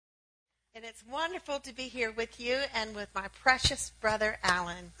And it's wonderful to be here with you and with my precious brother,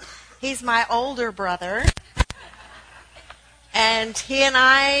 Alan. He's my older brother, and he and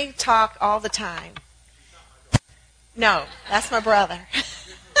I talk all the time. No, that's my brother.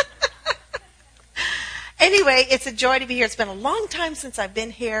 Anyway, it's a joy to be here. It's been a long time since I've been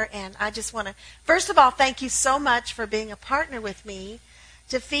here, and I just want to, first of all, thank you so much for being a partner with me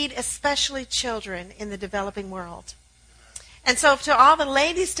to feed especially children in the developing world. And so to all the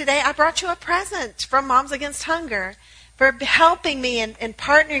ladies today, I brought you a present from Moms Against Hunger for helping me and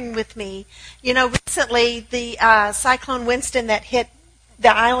partnering with me. You know, recently the Cyclone Winston that hit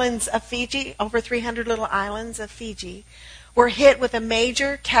the islands of Fiji, over 300 little islands of Fiji, were hit with a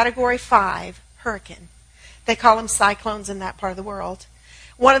major Category 5 hurricane. They call them cyclones in that part of the world.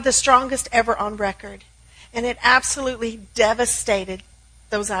 One of the strongest ever on record. And it absolutely devastated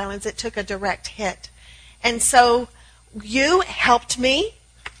those islands. It took a direct hit. And so you helped me,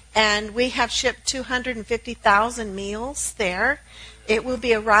 and we have shipped 250,000 meals there. It will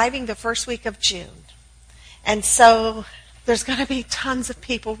be arriving the first week of June. And so there's going to be tons of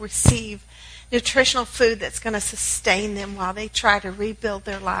people receive nutritional food that's going to sustain them while they try to rebuild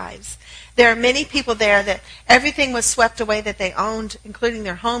their lives. There are many people there that everything was swept away that they owned, including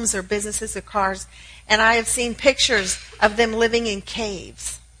their homes, their businesses, their cars. And I have seen pictures of them living in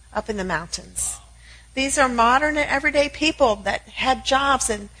caves up in the mountains. These are modern and everyday people that had jobs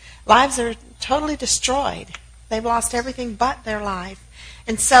and lives are totally destroyed. They've lost everything but their life.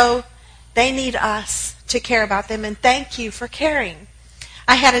 And so they need us to care about them, and thank you for caring.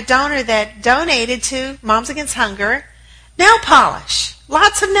 I had a donor that donated to Moms Against Hunger nail polish,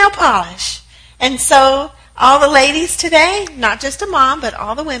 lots of nail polish. And so all the ladies today, not just a mom, but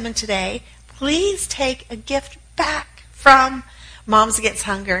all the women today, please take a gift back from Moms Against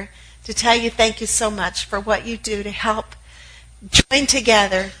Hunger to tell you thank you so much for what you do to help join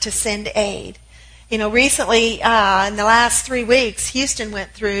together to send aid. You know, recently, in the last 3 weeks, Houston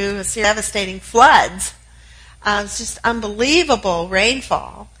went through a series of devastating floods. It's just unbelievable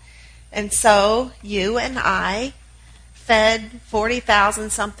rainfall. And so you and I fed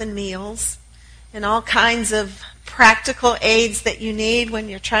 40,000-something meals and all kinds of practical aids that you need when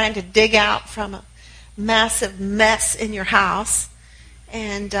you're trying to dig out from a massive mess in your house,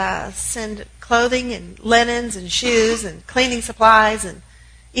 and send clothing and linens and shoes and cleaning supplies and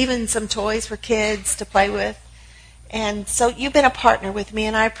even some toys for kids to play with. And so you've been a partner with me,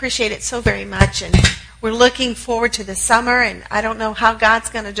 and I appreciate it so very much. And we're looking forward to the summer, and I don't know how God's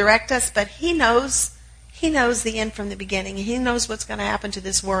going to direct us, but He knows. He knows the end from the beginning. He knows what's going to happen to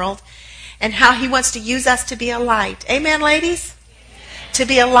this world and how He wants to use us to be a light. Amen, ladies? Amen. To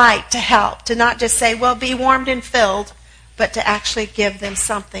be a light, to help, to not just say, well, be warmed and filled, but to actually give them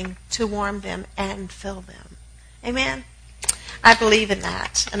something to warm them and fill them. Amen? I believe in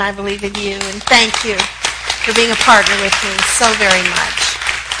that, and I believe in you, and thank you for being a partner with me so very much.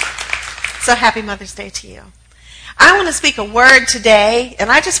 So happy Mother's Day to you. I want to speak a word today,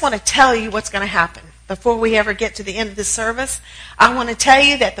 and I just want to tell you what's going to happen. Before we ever get to the end of the service, I want to tell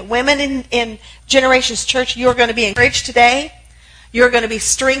you that the women in Generations Church, you're going to be encouraged today. You're going to be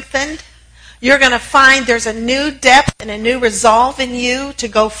strengthened. You're going to find there's a new depth and a new resolve in you to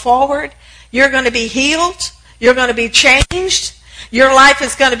go forward. You're going to be healed. You're going to be changed. Your life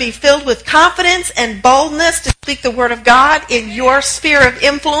is going to be filled with confidence and boldness to speak the Word of God in your sphere of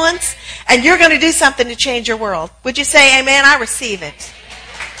influence. And you're going to do something to change your world. Would you say amen? I receive it.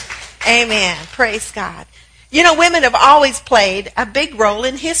 Amen. Praise God. You know, women have always played a big role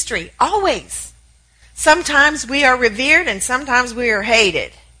in history. Always. Sometimes we are revered and sometimes we are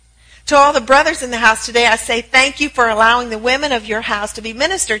hated. To all the brothers in the house today, I say thank you for allowing the women of your house to be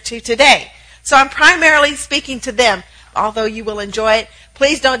ministered to today. So I'm primarily speaking to them. Although you will enjoy it,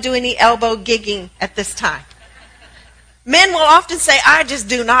 please don't do any elbow gigging at this time. Men will often say, I just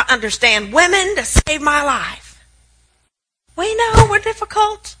do not understand women to save my life. We know we're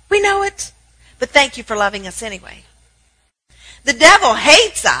difficult. We know it. But thank you for loving us anyway. The devil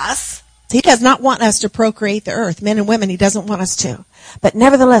hates us. He does not want us to procreate the earth. Men and women, he doesn't want us to. But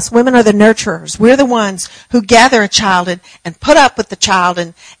nevertheless, women are the nurturers. We're the ones who gather a child and put up with the child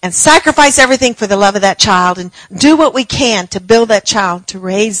and sacrifice everything for the love of that child and do what we can to build that child, to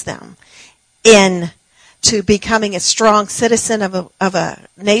raise them into becoming a strong citizen of a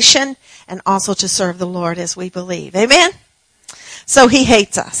nation and also to serve the Lord as we believe. Amen? So he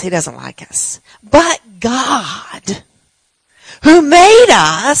hates us. He doesn't like us. But God, who made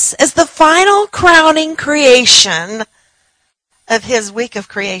us as the final crowning creation of his week of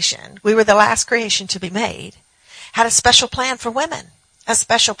creation, we were the last creation to be made, had a special plan for women. A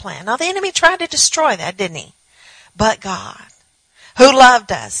special plan. Now the enemy tried to destroy that, didn't he? But God, who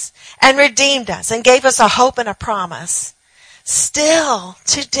loved us and redeemed us and gave us a hope and a promise, still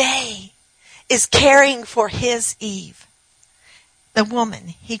today is caring for his Eve, the woman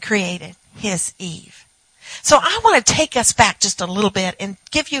he created, his Eve. So I want to take us back just a little bit and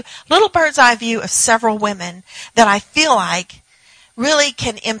give you a little bird's eye view of several women that I feel like really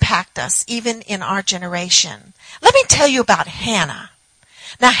can impact us even in our generation. Let me tell you about Hannah.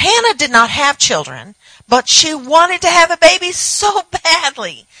 Now, Hannah did not have children, but she wanted to have a baby so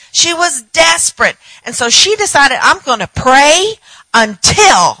badly. She was desperate. And so she decided, I'm going to pray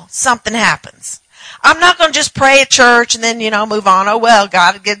until something happens. I'm not going to just pray at church and then, move on. Oh, well,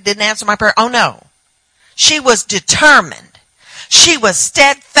 God didn't answer my prayer. Oh, no. She was determined. She was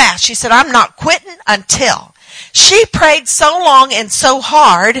steadfast. She said, I'm not quitting until. She prayed so long and so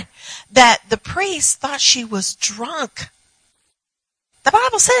hard that the priest thought she was drunk. The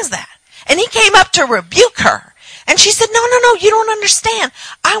Bible says that. And he came up to rebuke her. And she said, no, you don't understand.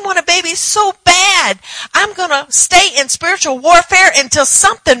 I want a baby so bad. I'm going to stay in spiritual warfare until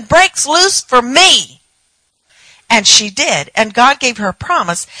something breaks loose for me. And she did. And God gave her a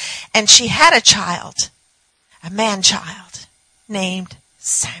promise. And she had a child, a man-child, named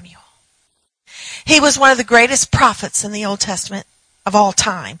Samuel. He was one of the greatest prophets in the Old Testament of all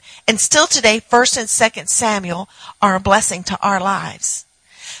time. And still today, 1st and 2nd Samuel are a blessing to our lives.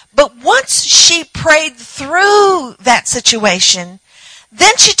 But once she prayed through that situation,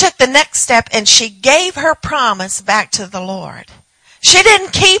 then she took the next step and she gave her promise back to the Lord. She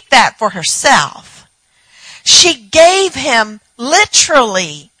didn't keep that for herself. She gave him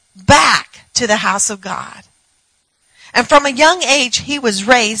literally back to the house of God. And from a young age, he was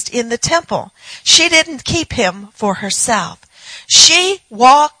raised in the temple. She didn't keep him for herself. She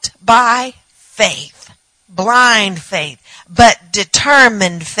walked by faith, blind faith, but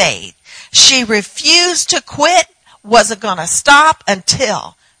determined faith. She refused to quit, wasn't going to stop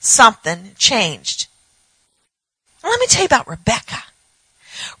until something changed. Let me tell you about Rebecca.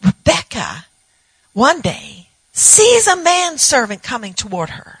 Rebecca, one day, sees a manservant coming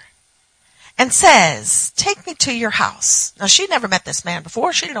toward her and says, take me to your house. Now, she'd never met this man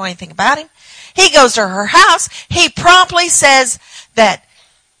before. She didn't know anything about him. He goes to her house. He promptly says that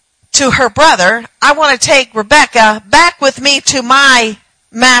to her brother, I want to take Rebecca back with me to my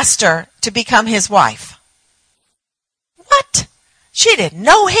master to become his wife. What? She didn't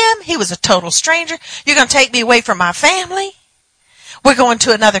know him. He was a total stranger. You're going to take me away from my family? We're going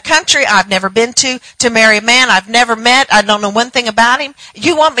to another country I've never been to marry a man I've never met. I don't know one thing about him.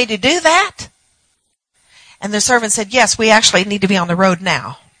 You want me to do that? And the servant said, yes, we actually need to be on the road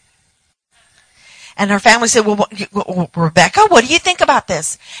now. And her family said, well, Rebecca, what do you think about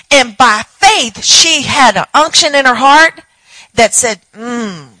this? And by faith, she had an unction in her heart that said,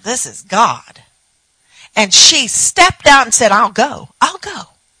 this is God. And she stepped out and said, I'll go.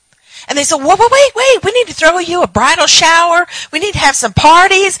 And they said, wait, we need to throw you a bridal shower. We need to have some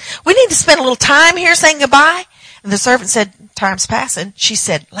parties. We need to spend a little time here saying goodbye. And the servant said, time's passing. She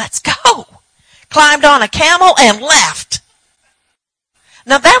said, let's go. Climbed on a camel and left.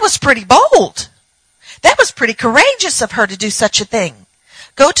 Now that was pretty bold. That was pretty courageous of her to do such a thing.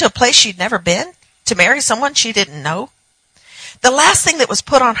 Go to a place she'd never been, to marry someone she didn't know. The last thing that was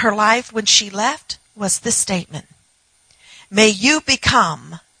put on her life when she left was this statement. May you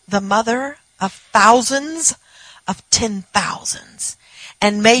become the mother of thousands of 10,000s,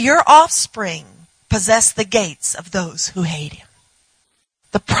 and may your offspring possess the gates of those who hate him.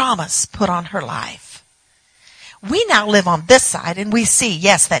 The promise put on her life. We now live on this side and we see,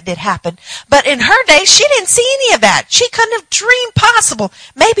 yes, that did happen. But in her day, she didn't see any of that. She couldn't have dreamed possible.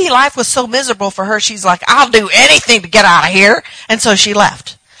 Maybe life was so miserable for her, she's like, I'll do anything to get out of here. And so she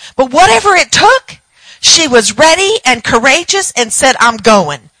left. But whatever it took, she was ready and courageous and said, I'm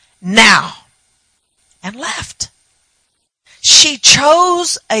going now. And left. She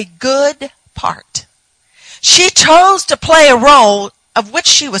chose a good part. She chose to play a role of which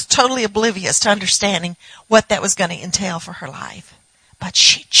she was totally oblivious to understanding what that was going to entail for her life. But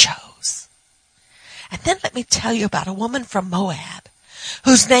she chose. And then let me tell you about a woman from Moab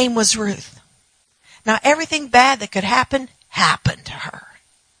whose name was Ruth. Now everything bad that could happen happened to her.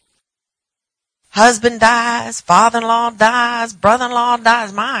 Husband dies, father-in-law dies, brother-in-law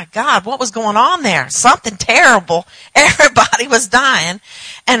dies. My God, what was going on there? Something terrible. Everybody was dying.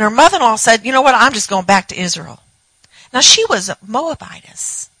 And her mother-in-law said, you know what, I'm just going back to Israel. Now, she was a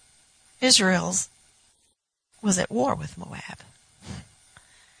Moabitess. Israel was at war with Moab.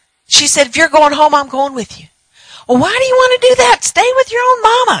 She said, if you're going home, I'm going with you. Well, why do you want to do that? Stay with your own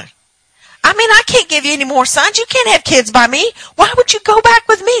mama. I mean, I can't give you any more sons. You can't have kids by me. Why would you go back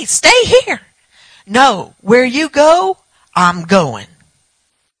with me? Stay here. No, where you go, I'm going.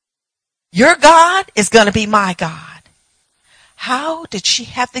 Your God is going to be my God. How did she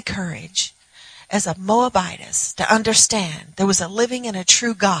have the courage as a Moabitess to understand there was a living and a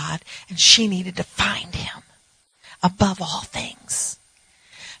true God and she needed to find him above all things?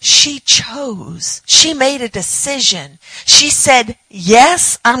 She chose. She made a decision. She said,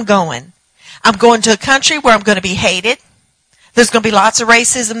 yes, I'm going. I'm going to a country where I'm going to be hated. There's going to be lots of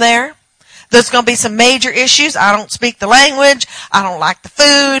racism there. There's going to be some major issues. I don't speak the language. I don't like the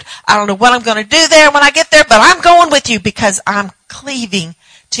food. I don't know what I'm going to do there when I get there, but I'm going with you because I'm cleaving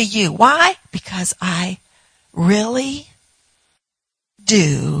to you. Why? Because I really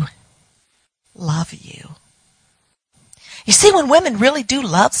do love you. You see, when women really do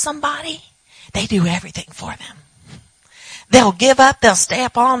love somebody, they do everything for them. They'll give up. They'll stay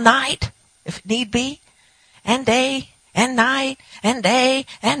up all night, if need be, and day and night and day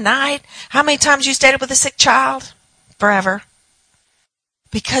and night. How many times you stayed up with a sick child? Forever.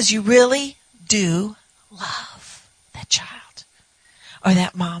 Because you really do love that child or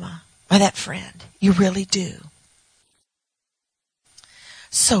that mama or that friend. You really do.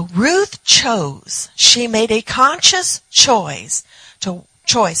 So Ruth chose. She made a conscious choice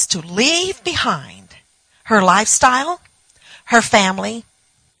to leave behind her lifestyle, her family,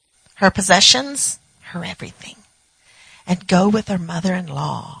 her possessions, her everything, and go with her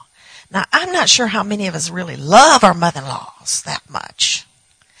mother-in-law. Now, I'm not sure how many of us really love our mother-in-laws that much,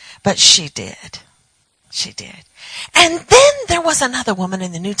 but she did. She did. And then there was another woman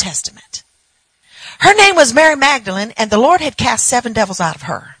in the New Testament. Her name was Mary Magdalene, and the Lord had cast 7 devils out of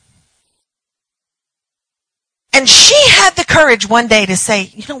her. And she had the courage one day to say,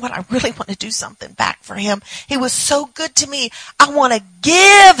 you know what, I really want to do something back for him. He was so good to me. I want to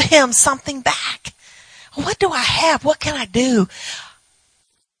give him something back. What do I have? What can I do?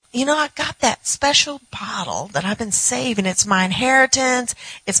 You know, I got that special bottle that I've been saving. It's my inheritance.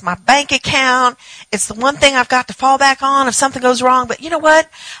 It's my bank account. It's the one thing I've got to fall back on if something goes wrong. But you know what?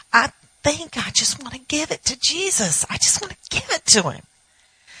 I think I just want to give it to Jesus. I just want to give it to him.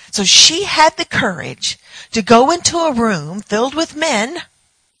 So she had the courage to go into a room filled with men,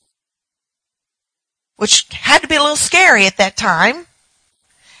 which had to be a little scary at that time,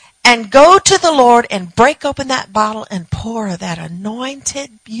 and go to the Lord and break open that bottle and pour that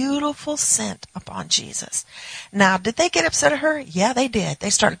anointed, beautiful scent upon Jesus. Now, did they get upset at her? Yeah, they did. They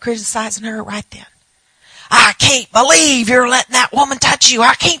started criticizing her right then. I can't believe you're letting that woman touch you.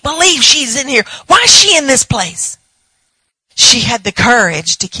 I can't believe she's in here. Why is she in this place? She had the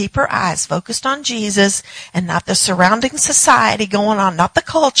courage to keep her eyes focused on Jesus and not the surrounding society going on, not the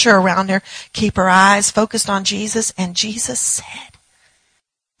culture around her. Keep her eyes focused on Jesus. And Jesus said,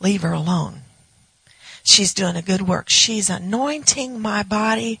 leave her alone. She's doing a good work. She's anointing my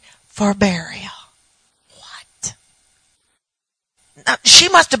body for burial. What? Now, she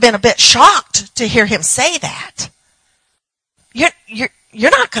must have been a bit shocked to hear him say that.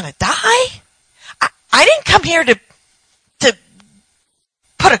 You're not going to die? I didn't come here to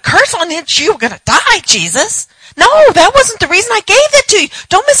put a curse on you. You were going to die, Jesus. No, that wasn't the reason I gave it to you.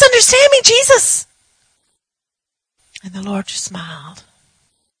 Don't misunderstand me, Jesus. And the Lord just smiled.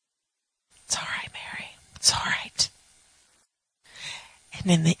 It's all right, Mary. It's all right.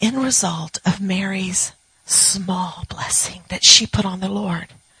 And in the end result of Mary's small blessing that she put on the Lord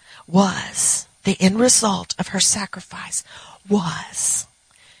was, the end result of her sacrifice was,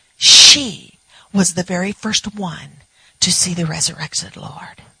 she was the very first one to see the resurrected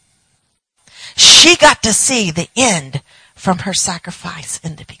Lord. She got to see the end from her sacrifice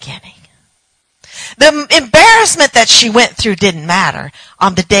in the beginning. The embarrassment that she went through didn't matter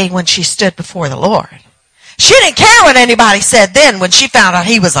on the day when she stood before the Lord. She didn't care what anybody said then when she found out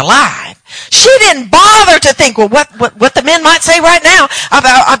he was alive. She didn't bother to think, well, what the men might say right now.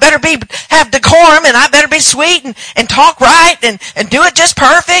 I better have decorum, and I better be sweet and talk right and do it just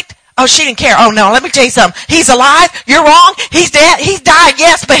perfect. Oh, she didn't care. Oh, no, let me tell you something. He's alive. You're wrong. He's dead. He's died,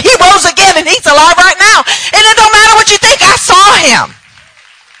 yes, but he rose again, and he's alive right now. And it don't matter what you think. I saw him.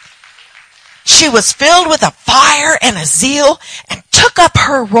 She was filled with a fire and a zeal and took up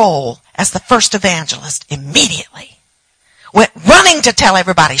her role as the first evangelist immediately. Went running to tell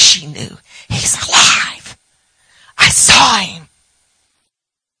everybody she knew. He's alive. I saw him.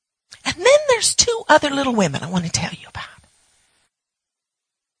 And then there's 2 other little women I want to tell you about.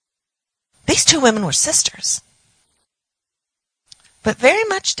 These 2 women were sisters, but very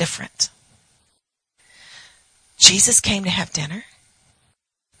much different. Jesus came to have dinner,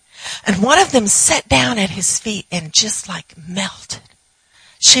 and one of them sat down at his feet and just like melted.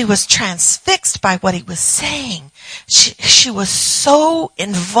 She was transfixed by what he was saying. She was so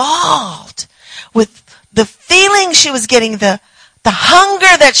involved with the feeling she was getting, the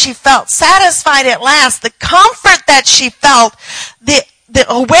hunger that she felt, satisfied at last, the comfort that she felt, the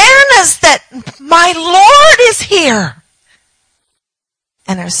awareness that my Lord is here.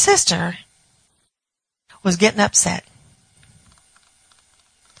 And her sister was getting upset.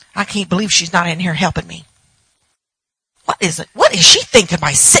 I can't believe she's not in here helping me. What is it? What is she thinking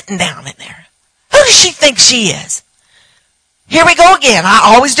by sitting down in there? Who does she think she is? Here we go again.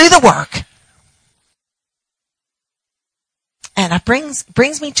 I always do the work. And it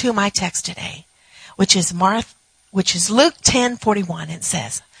brings me to my text today, which is Luke 10:41. It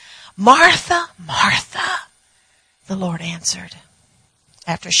says, Martha, Martha, the Lord answered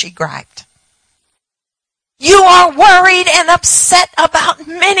after she griped. You are worried and upset about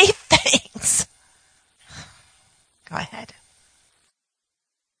many things. Go ahead.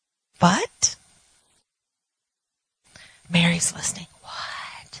 But Mary's listening.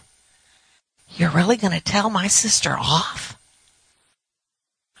 What? You're really going to tell my sister off?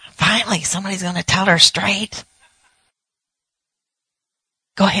 Finally, somebody's going to tell her straight.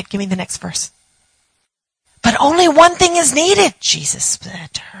 Go ahead, give me the next verse. But only one thing is needed, Jesus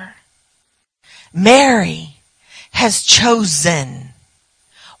said to her. Mary has chosen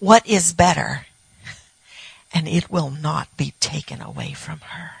what is better, and it will not be taken away from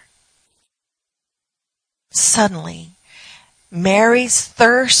her. Suddenly, Mary's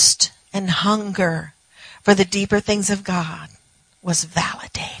thirst and hunger for the deeper things of God was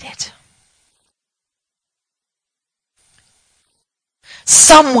validated.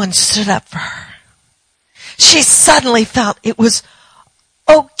 Someone stood up for her. She suddenly felt it was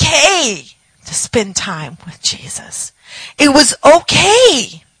okay to spend time with Jesus. It was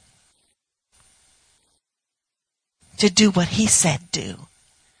okay to do what he said do.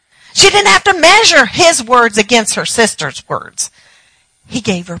 She didn't have to measure his words against her sister's words. He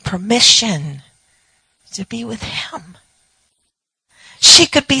gave her permission to be with him. She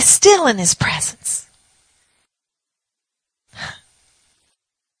could be still in his presence.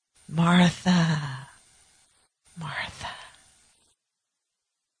 Martha, Martha.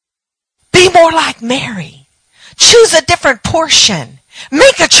 Be more like Mary. Choose a different portion.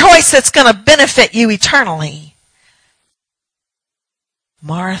 Make a choice that's going to benefit you eternally.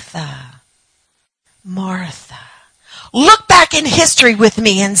 Martha, Martha. Look back in history with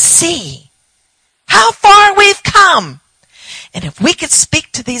me and see how far we've come. And if we could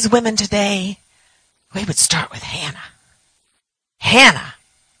speak to these women today, we would start with Hannah. Hannah,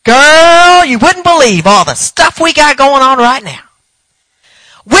 girl, you wouldn't believe all the stuff we got going on right now.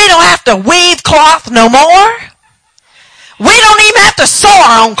 We don't have to weave cloth no more. We don't even have to sew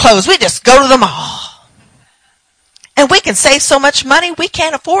our own clothes. We just go to the mall. And we can save so much money we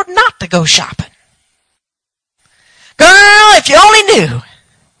can't afford not to go shopping. Girl, if you only knew.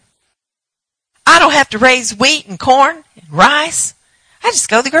 I don't have to raise wheat and corn and rice. I just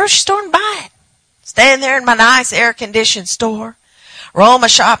go to the grocery store and buy it. Stand there in my nice air-conditioned store. Roll my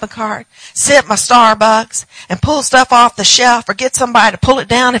shopping cart. Sit at my Starbucks and pull stuff off the shelf or get somebody to pull it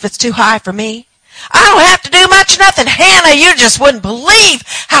down if it's too high for me. I don't have to do much nothing. Hannah, you just wouldn't believe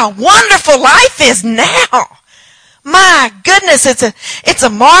how wonderful life is now. My goodness, it's a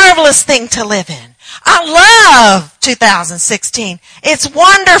marvelous thing to live in. I love 2016. It's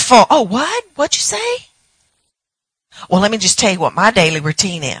wonderful. Oh, what? What'd you say? Well, let me just tell you what my daily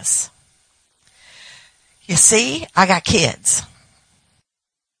routine is. You see, I got kids.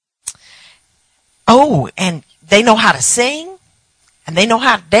 Oh, and they know how to sing, and they know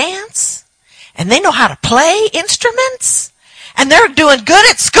how to dance, and they know how to play instruments, and they're doing good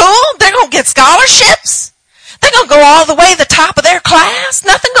at school. They're going to get scholarships. They're going to go all the way to the top of their class.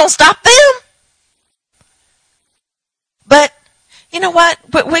 Nothing going to stop them. But you know what?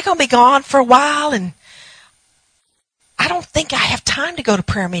 We're going to be gone for a while, and I don't think I have time to go to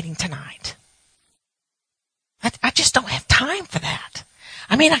prayer meeting tonight. I just don't have time for that.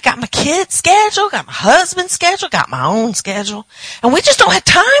 I mean, I got my kids' schedule, got my husband's schedule, got my own schedule, and we just don't have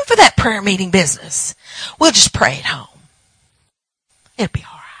time for that prayer meeting business. We'll just pray at home. It'll be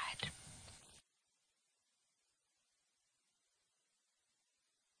all right.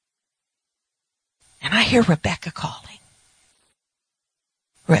 And I hear Rebecca calling.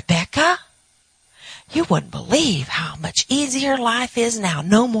 Rebecca, you wouldn't believe how much easier life is now.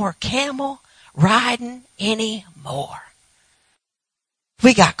 No more camel riding anymore.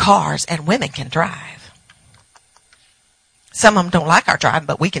 We got cars and women can drive. Some of them don't like our driving,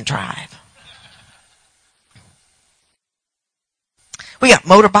 but we can drive. We got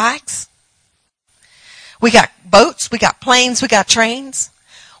motorbikes. We got boats. We got planes. We got trains.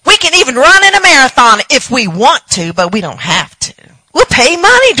 We can even run in a marathon if we want to, but we don't have to. We'll pay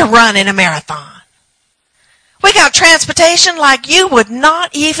money to run in a marathon. We got transportation like you would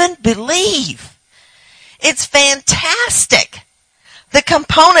not even believe. It's fantastic. The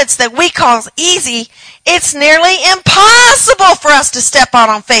components that we call easy, it's nearly impossible for us to step out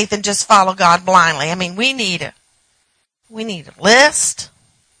on faith and just follow God blindly. I mean, we need a list.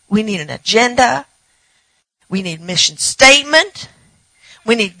 We need an agenda. We need mission statement.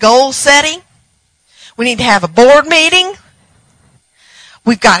 We need goal setting. We need to have a board meeting.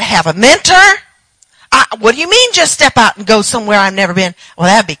 We've got to have a mentor. What do you mean just step out and go somewhere I've never been? Well,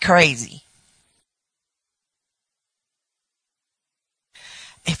 that'd be crazy.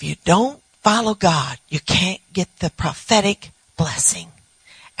 If you don't follow God, you can't get the prophetic blessing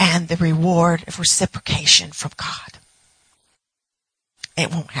and the reward of reciprocation from God.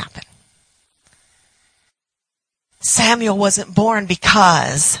 It won't happen. Samuel wasn't born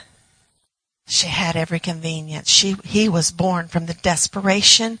because she had every convenience. He was born from the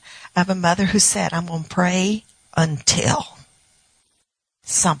desperation of a mother who said, I'm going to pray until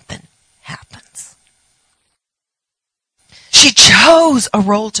something happens. She chose a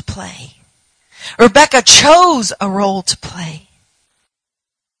role to play. Rebecca chose a role to play.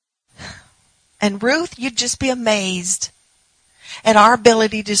 And Ruth, you'd just be amazed at our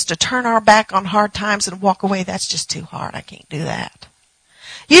ability just to turn our back on hard times and walk away. That's just too hard. I can't do that.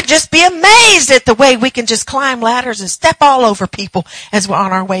 You'd just be amazed at the way we can just climb ladders and step all over people as we're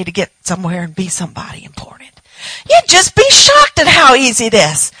on our way to get somewhere and be somebody important. You'd just be shocked at how easy it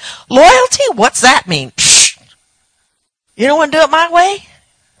is. Loyalty, what's that mean? Psh, you don't want to do it my way?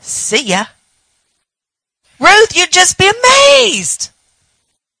 See ya. Ruth, you'd just be amazed.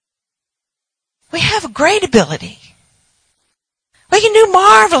 We have a great ability. We can do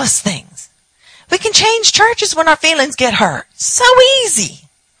marvelous things. We can change churches when our feelings get hurt. So easy.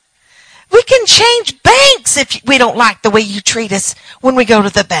 We can change banks if we don't like the way you treat us when we go to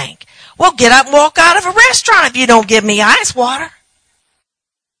the bank. We'll get up and walk out of a restaurant if you don't give me ice water.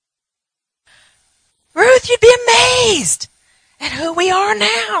 Ruth, you'd be amazed at who we are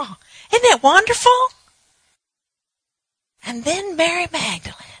now. Isn't it wonderful? And then Mary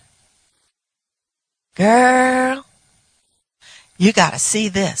Magdalene. Girl, you got to see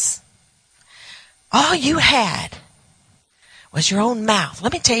this. All you had was your own mouth.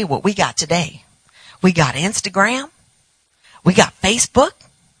 Let me tell you what we got today. We got Instagram. We got Facebook.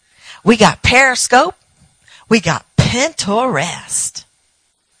 We got Periscope. We got Pinterest.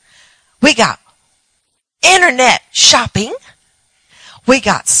 We got internet shopping. We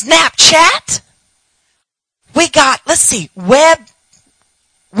got Snapchat. We got, web.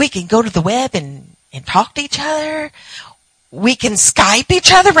 We can go to the web and talk to each other. We can Skype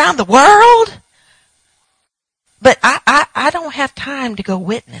each other around the world. But I don't have time to go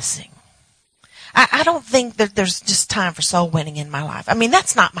witnessing. I don't think that there's just time for soul winning in my life. I mean,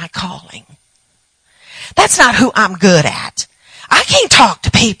 that's not my calling. That's not who I'm good at. I can't talk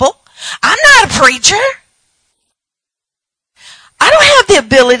to people. I'm not a preacher. I don't have the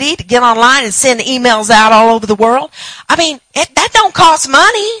ability to get online and send emails out all over the world. I mean, that don't cost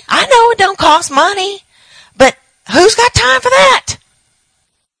money. I know it don't cost money. But who's got time for that?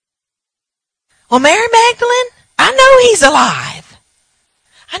 Well, Mary Magdalene, I know he's alive.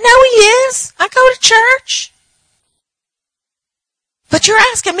 I know he is. I go to church. But you're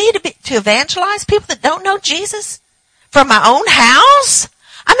asking me to evangelize people that don't know Jesus from my own house?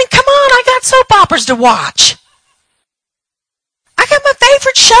 I mean, come on, I got soap operas to watch. I got my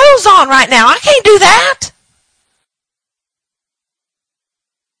favorite shows on right now. I can't do that.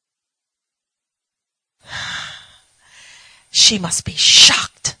 She must be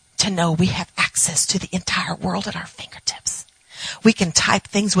shocked to know we have access to the entire world at our fingertips. We can type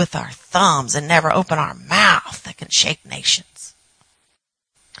things with our thumbs and never open our mouth that can shake nations.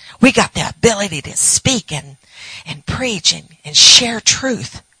 We got the ability to speak and preach and share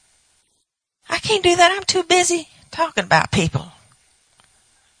truth. I can't do that. I'm too busy talking about people.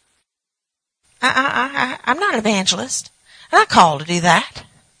 I'm not an evangelist. I'm not called to do that.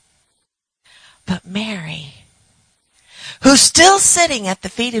 But Mary, who's still sitting at the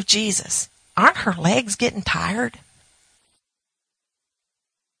feet of Jesus, aren't her legs getting tired?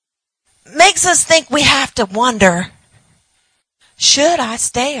 Makes us think we have to wonder, should I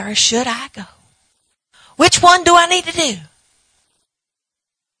stay or should I go? Which one do I need to do?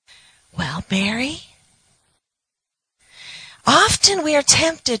 Well, Mary, often we are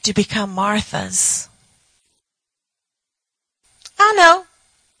tempted to become Marthas. I know.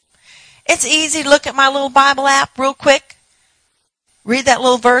 It's easy to look at my little Bible app real quick, read that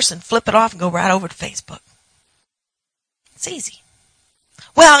little verse and flip it off and go right over to Facebook. It's easy.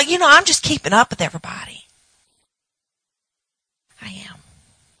 Well, I'm just keeping up with everybody. I am.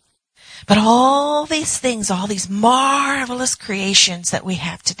 But all these things, all these marvelous creations that we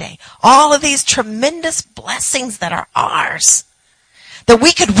have today, all of these tremendous blessings that are ours, that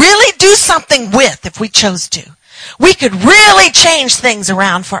we could really do something with if we chose to. We could really change things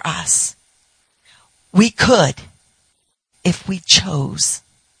around for us. We could if we chose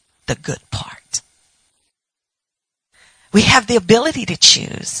the good part. We have the ability to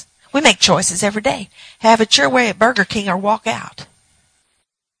choose. We make choices every day. Have it your way at Burger King or walk out.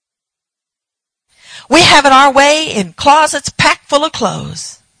 We have it our way in closets packed full of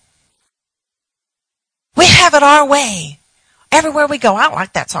clothes. We have it our way everywhere we go. I don't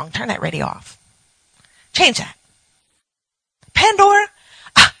like that song. Turn that radio off. Change that. Pandora,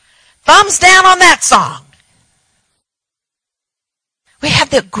 thumbs down on that song. We have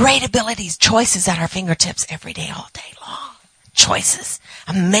the great abilities, choices at our fingertips every day, all day long. Choices.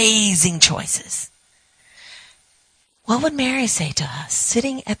 Amazing choices. What would Mary say to us,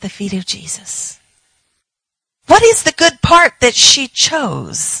 sitting at the feet of Jesus? What is the good part that she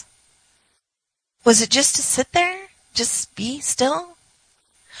chose? Was it just to sit there? Just be still?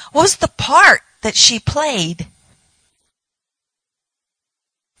 What was the part that she played?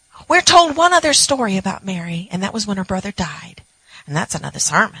 We're told one other story about Mary, and that was when her brother died. And that's another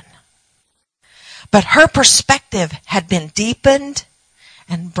sermon. But her perspective had been deepened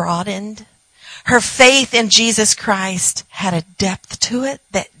and broadened. Her faith in Jesus Christ had a depth to it,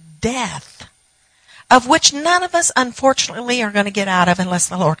 that death, of which none of us, unfortunately, are going to get out of unless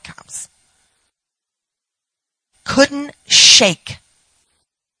the Lord comes, couldn't shake.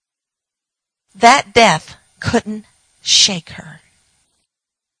 That death couldn't shake her.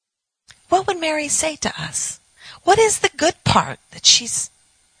 What would Mary say to us? What is the good part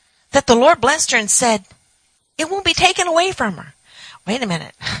that the Lord blessed her and said, it won't be taken away from her? Wait a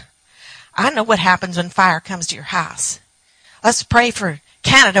minute. I know what happens when fire comes to your house. Let's pray for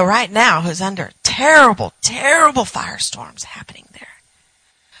Canada right now, who's under terrible, terrible firestorms happening there.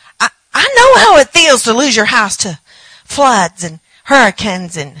 I know how it feels to lose your house to floods and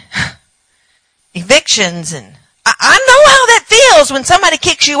hurricanes and evictions. And I know how that feels when somebody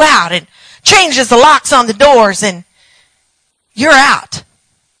kicks you out and changes the locks on the doors and you're out.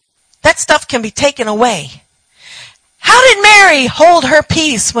 That stuff can be taken away. How did Mary hold her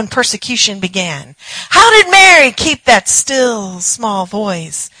peace when persecution began? How did Mary keep that still, small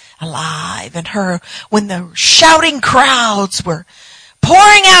voice alive in her when the shouting crowds were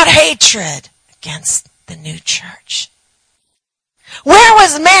pouring out hatred against the new church? Where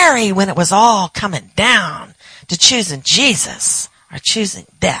was Mary when it was all coming down to choosing Jesus or choosing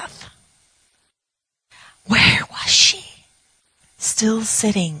death? Where was she? Still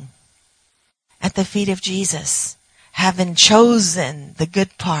sitting at the feet of Jesus, having chosen the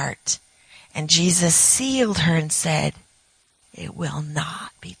good part. And Jesus sealed her and said, it will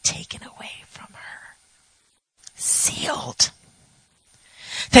not be taken away from her. Sealed.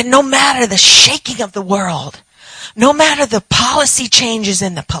 That no matter the shaking of the world, no matter the policy changes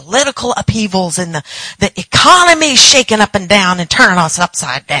and the political upheavals and the economy shaking up and down and turning us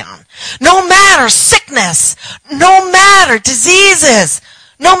upside down, no matter sickness, no matter diseases,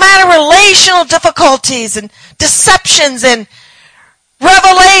 no matter relational difficulties and deceptions and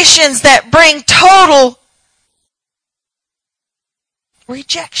revelations that bring total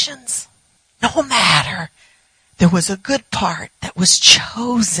rejections, no matter, there was a good part that was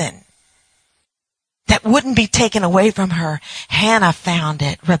chosen that wouldn't be taken away from her. Hannah found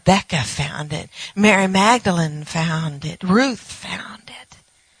it. Rebecca found it. Mary Magdalene found it. Ruth found it.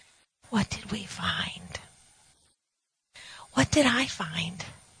 What did we find? What did I find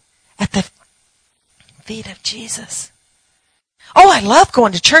at the feet of Jesus? Oh, I love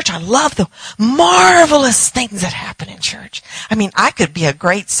going to church. I love the marvelous things that happen in church. I mean, I could be a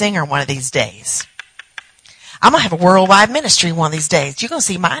great singer one of these days. I'm going to have a worldwide ministry one of these days. You're going to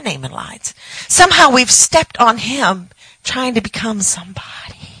see my name in lights. Somehow we've stepped on him trying to become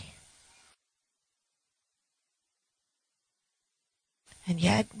somebody. And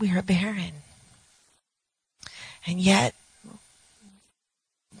yet we are barren. And yet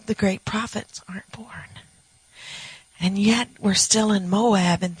the great prophets aren't born. And yet we're still in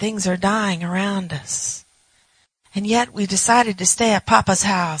Moab and things are dying around us. And yet we decided to stay at Papa's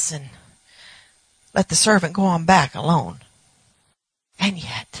house and let the servant go on back alone. And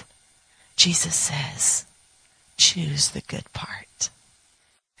yet, Jesus says, choose the good part.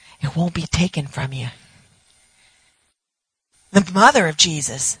 It won't be taken from you. The mother of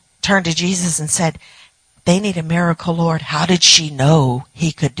Jesus turned to Jesus and said, they need a miracle, Lord. How did she know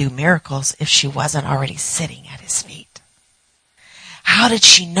he could do miracles if she wasn't already sitting at his feet? How did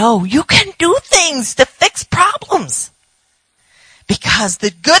she know you can do things to fix problems? because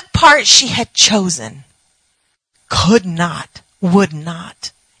the good part she had chosen could not, would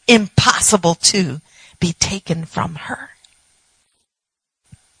not, impossible to be taken from her.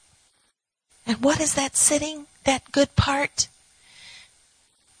 And what is that sitting, that good part?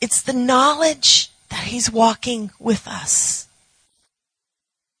 It's the knowledge that he's walking with us.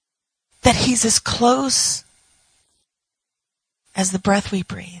 That he's as close as the breath we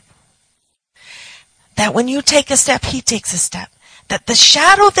breathe. That when you take a step, he takes a step. That the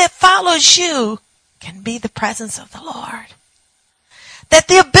shadow that follows you can be the presence of the Lord. That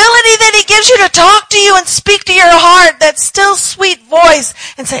the ability that he gives you to talk to you and speak to your heart, that still sweet voice,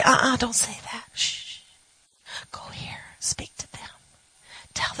 and say, don't say that. Shh. Go here. Speak to them.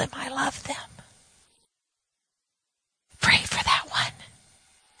 Tell them I love them. Pray for that one.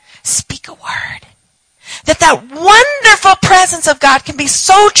 Speak a word. That wonderful presence of God can be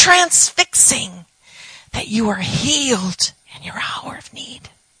so transfixing that you are healed in your hour of need.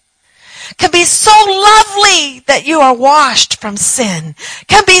 Can be so lovely that you are washed from sin.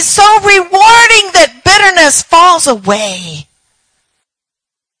 Can be so rewarding that bitterness falls away.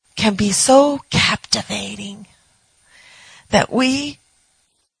 Can be so captivating that we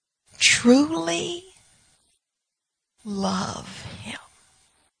truly love him.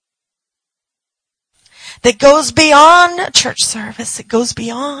 That goes beyond a church service. It goes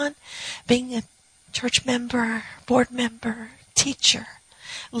beyond being a church member, board member, teacher,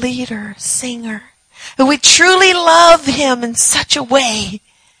 leader, singer. And we truly love him in such a way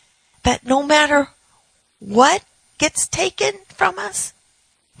that no matter what gets taken from us,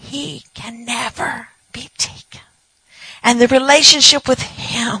 he can never be taken. And the relationship with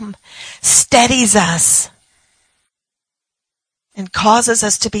him steadies us and causes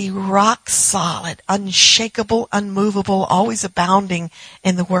us to be rock solid, unshakable, unmovable, always abounding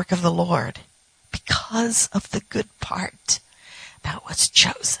in the work of the Lord because of the good part that was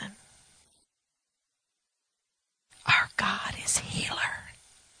chosen. Our God is healer.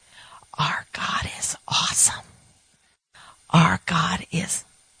 Our God is awesome. Our God is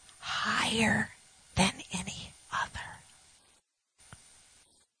higher than any other.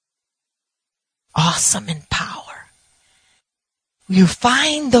 Awesome in power. You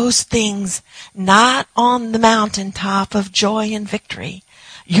find those things not on the mountaintop of joy and victory.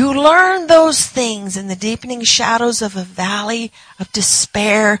 You learn those things in the deepening shadows of a valley of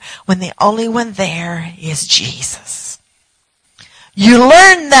despair when the only one there is Jesus. You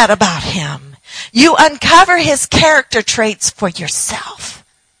learn that about him. You uncover his character traits for yourself.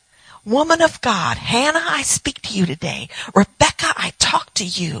 Woman of God, Hannah, I speak to you today. Rebecca, I talk to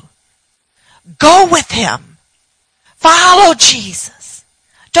you. Go with him. Follow Jesus.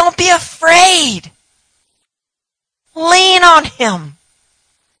 Don't be afraid. Lean on him.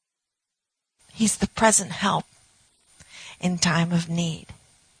 He's the present help in time of need.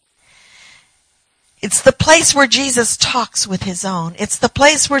 It's the place where Jesus talks with his own. It's the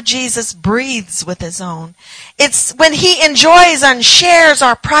place where Jesus breathes with his own. It's when he enjoys and shares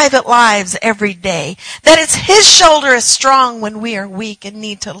our private lives every day. That it's his shoulder is strong when we are weak and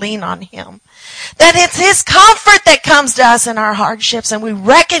need to lean on him. That it's his comfort that comes to us in our hardships and we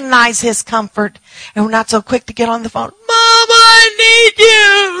recognize his comfort and we're not so quick to get on the phone. Mom, I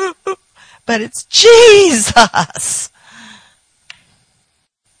need you. But it's Jesus.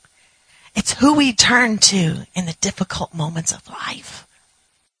 It's who we turn to in the difficult moments of life.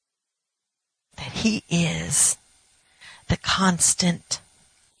 That he is the constant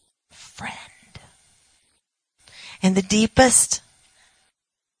friend. In the deepest,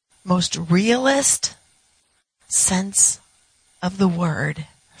 most realist sense of the word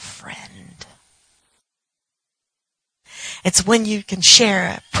friend. It's when you can share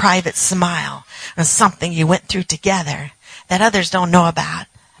a private smile or something you went through together that others don't know about,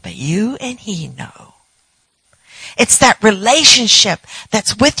 but you and he know. It's that relationship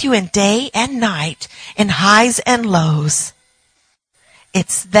that's with you in day and night, in highs and lows.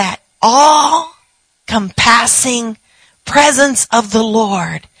 It's that all-compassing presence of the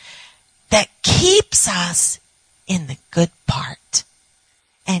Lord that keeps us in the good part,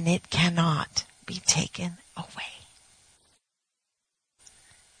 and it cannot be taken away.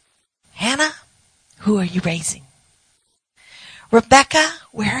 Hannah, who are you raising? Rebecca,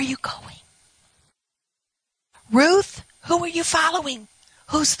 where are you going? Ruth, who are you following?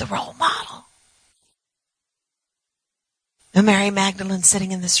 Who's the role model? Now, Mary Magdalene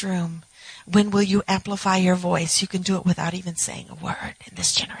sitting in this room, when will you amplify your voice? You can do it without even saying a word in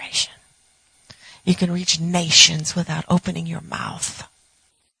this generation. You can reach nations without opening your mouth.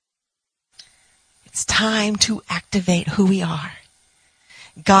 It's time to activate who we are.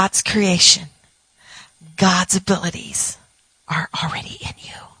 God's creation, God's abilities, are already in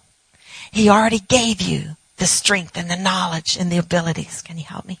you. He already gave you the strength and the knowledge and the abilities. Can you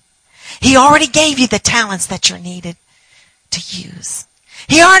help me? He already gave you the talents that you're needed to use.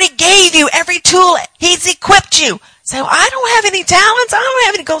 He already gave you every tool. He's equipped you. Say, well, I don't have any talents. I don't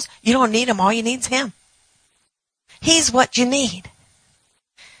have any goals. You don't need him. All you need is him. He's what you need.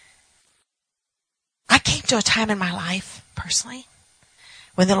 I came to a time in my life, personally,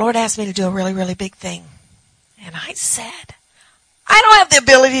 when the Lord asked me to do a really, really big thing. And I said, I don't have the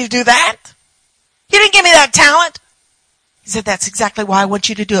ability to do that. You didn't give me that talent. He said, that's exactly why I want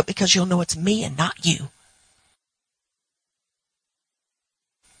you to do it, because you'll know it's me and not you.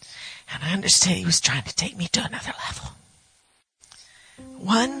 And I understood he was trying to take me to another level.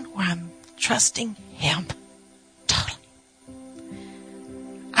 One where I'm trusting him totally.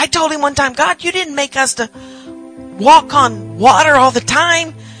 I told him one time, God, you didn't make us to walk on water all the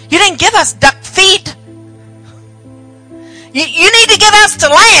time. You didn't give us duck feet. You need to give us to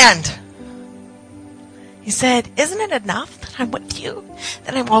land. He said, isn't it enough that I'm with you,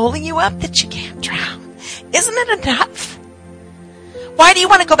 that I'm holding you up, that you can't drown? Isn't it enough? Why do you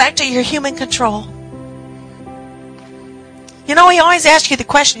want to go back to your human control? You know, he always asks you the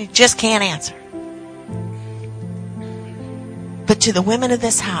question you just can't answer. But to the women of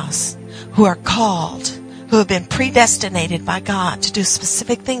this house who are called, who have been predestinated by God to do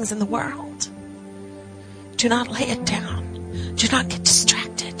specific things in the world, do not lay it down. Do not get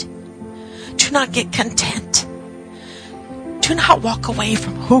distracted. Do not get content. Do not walk away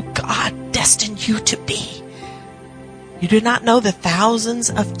from who God destined you to be. You do not know the thousands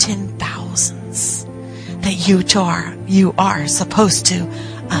of 10,000s that you are supposed to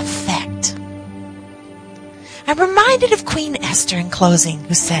affect. I'm reminded of Queen Esther in closing,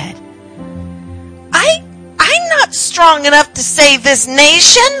 who said, I'm not strong enough to save this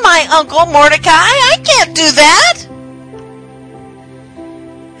nation, my uncle Mordecai. I can't do that.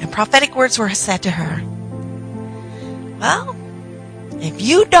 And prophetic words were said to her. Well, if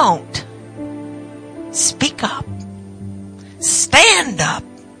you don't speak up, stand up,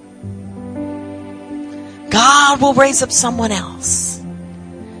 God will raise up someone else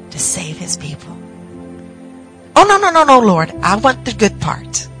to save his people. Oh, no, Lord. I want the good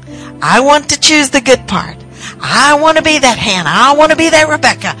part. I want to choose the good part. I want to be that Hannah. I want to be that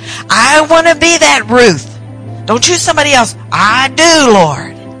Rebecca. I want to be that Ruth. Don't choose somebody else. I do,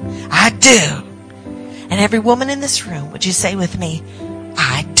 Lord. I do. And every woman in this room, would you say with me,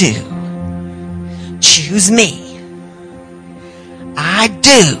 I do. Choose me. I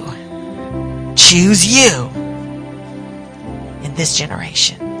do. Choose you in this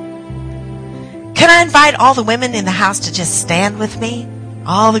generation. Can I invite all the women in the house to just stand with me?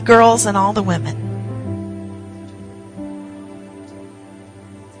 All the girls and all the women.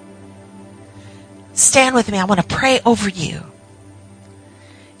 Stand with me. I want to pray over you.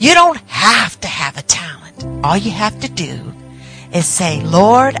 You don't have to have a talent. All you have to do is say,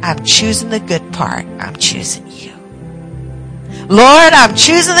 Lord, I'm choosing the good part. I'm choosing you. Lord, I'm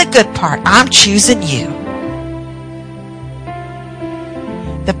choosing the good part. I'm choosing you.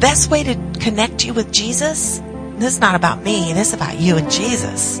 The best way to connect you with Jesus, this is not about me, this is about you and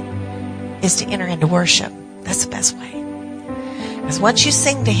Jesus, is to enter into worship. That's the best way. Because once you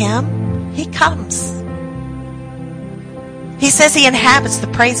sing to him, he comes. He says he inhabits the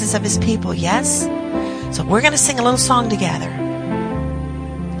praises of his people, yes? So we're going to sing a little song together.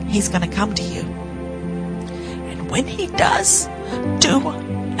 He's going to come to you. And when he does, do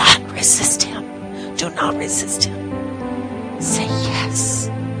not resist him. Do not resist him. Say yes.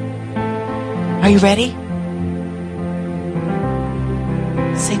 Are you ready?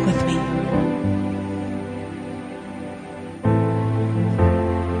 Sing with me.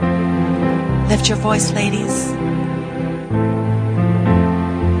 Lift your voice, ladies.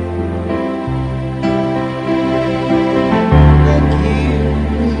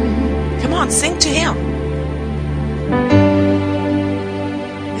 Come on, sing to him.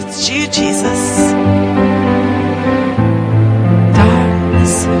 It's you, Jesus.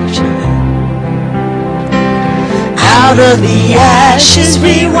 Darkness will shine. Out of the ashes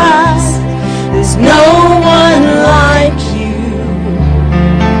we rise. There's no one like you.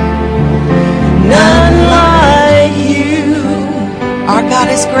 None like you. Our God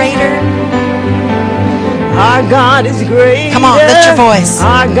is greater. Our God is greater. Come on, lift your voice.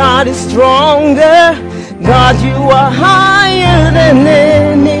 Our God is stronger. God, you are higher than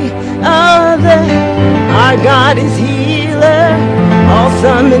any other. Our God is healer,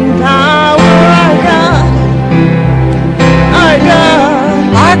 awesome in power. Our God, our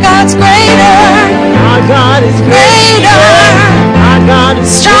God, our God's greater. Our God is greater. Our God is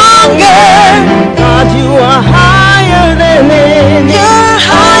stronger. God, you are higher than than any other.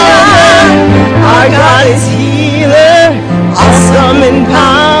 Our God is healer, awesome in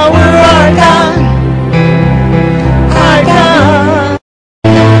power. Our God.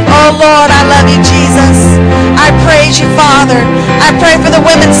 Oh Lord, I love you, Jesus. I praise you, Father. I pray for the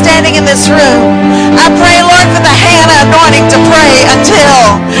women standing in this room. I pray, Lord, for the Hannah anointing to pray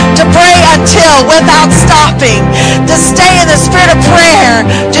until without stopping, to stay in the spirit of prayer,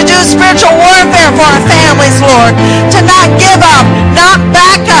 to do spiritual warfare for our families, Lord, to not give up, not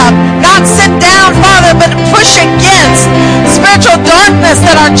back up, not sit down, Father, but push against spiritual darkness,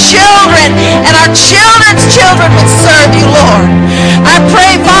 that our children and our children's children will serve you, Lord. I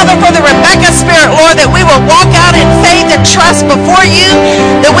pray, Father, for the Rebecca spirit, Lord, that we will walk out in faith and trust before you,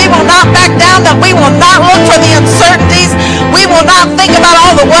 that we will not back down, that we will not look for the uncertainties, we will not think about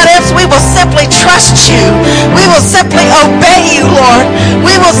all the what ifs, we will simply trust you. We will simply obey you, Lord.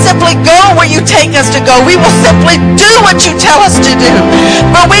 We will simply go where you take us to go. We will simply do what you tell us to do.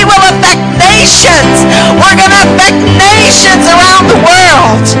 But we will affect nations. We're going to affect nations around the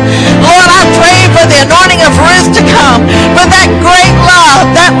world. Lord, I pray for the anointing of Ruth to come, for that great love,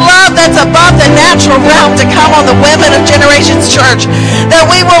 that love that's above the natural realm to come on the women of Generations Church, that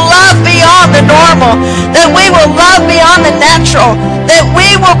we will love beyond the normal, that we will love beyond the natural, that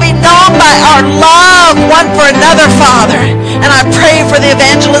we will be known by our love one for another, Father. And I pray for the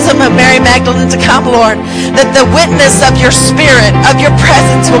evangelism of Mary Magdalene to come, Lord, that the witness of your spirit, of your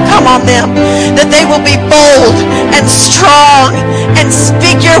presence will come on them, that they will be bold and strong and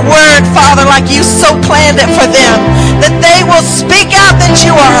speak your word, Father, like you so planned it for them, that they will speak out that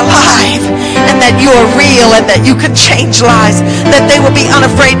you are alive and that you are real and that you can change lives, that they will be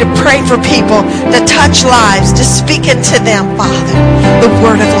unafraid to pray for people, to touch lives, to speak into them, Father, the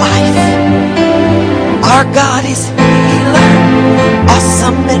word of life. Our God is healer,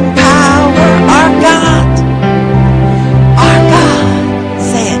 awesome in power. Our God,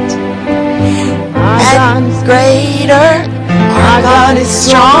 say it. And greater. Our God is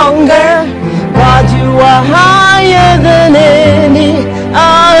stronger. God, you are higher than any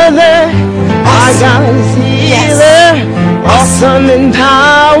other. Our God is healer, awesome in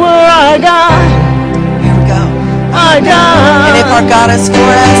power. Our God. Here we go. Our God. And if our God is for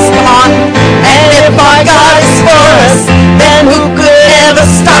us, come on. And if our God is for us, then who could ever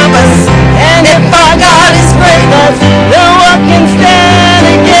stop us? And if our God is with us, then what can stand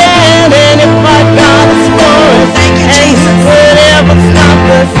again? And if our God is for us, thank you, and Jesus, who could ever stop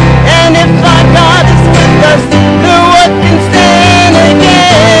us? And if our God is with us, then what can stand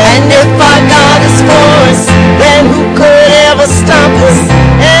again? And if our God is for us, then who could ever stop us?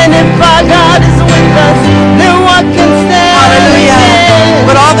 And if our God is with us, then what can stand hallelujah again?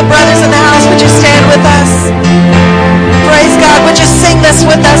 Would all the brothers in the house, would you stand with us? Praise God. Would you sing this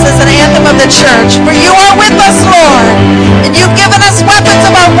with us as an anthem of the church? For you are with us, Lord, and you've given us weapons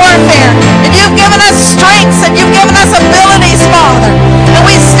of our warfare, and you've given us strengths, and you've given us abilities, Father. And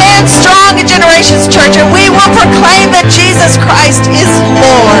we stand strong in Generations Church, and we will proclaim that Jesus Christ is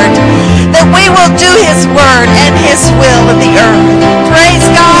Lord, that we will do his word and his will in the earth. Praise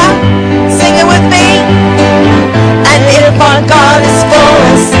God. Sing it with me. And if our God is for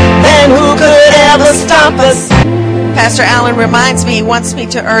us, then who could ever stop us? Pastor Allen reminds me, he wants me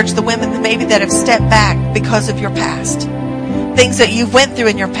to urge the women that maybe that have stepped back because of your past. Things that you've went through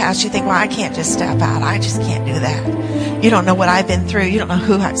in your past, you think, well, I can't just step out. I just can't do that. You don't know what I've been through. You don't know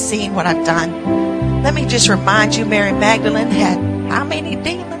who I've seen, what I've done. Let me just remind you, Mary Magdalene had how many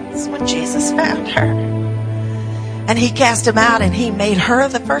demons when Jesus found her? And he cast them out, and he made her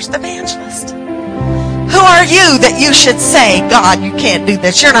the first evangelist. Who are you that you should say, God, you can't do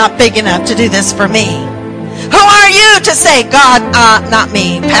this. You're not big enough to do this for me. Who are you to say, God, not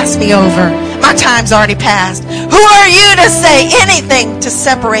me, pass me over. My time's already passed. Who are you to say anything to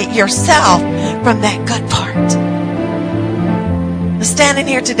separate yourself from that good part? Standing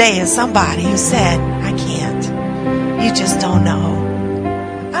here today is somebody who said, I can't. You just don't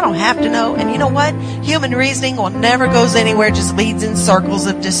know. I don't have to know. And you know what? Human reasoning will never goes anywhere, just leads in circles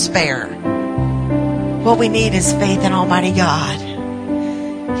of despair. What we need is faith in Almighty God.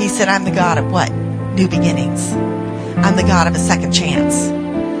 He said, I'm the God of what? New beginnings. I'm the God of a second chance.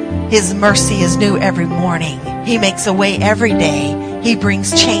 His mercy is new every morning. He makes a way every day. He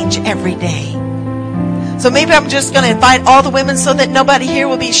brings change every day. So maybe I'm just going to invite all the women so that nobody here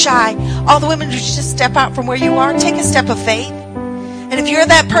will be shy. All the women, just step out from where you are. Take a step of faith. And if you're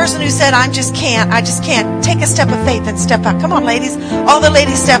that person who said, I just can't, take a step of faith and step out. Come on, ladies. All the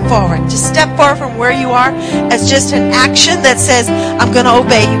ladies step forward. Just step forward from where you are as just an action that says, I'm going to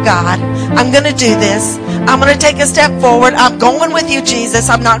obey you, God. I'm going to do this. I'm going to take a step forward. I'm going with you, Jesus.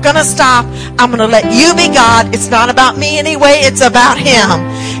 I'm not going to stop. I'm going to let you be God. It's not about me anyway. It's about him.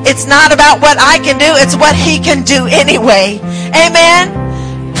 It's not about what I can do. It's what he can do anyway.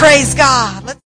 Amen. Praise God.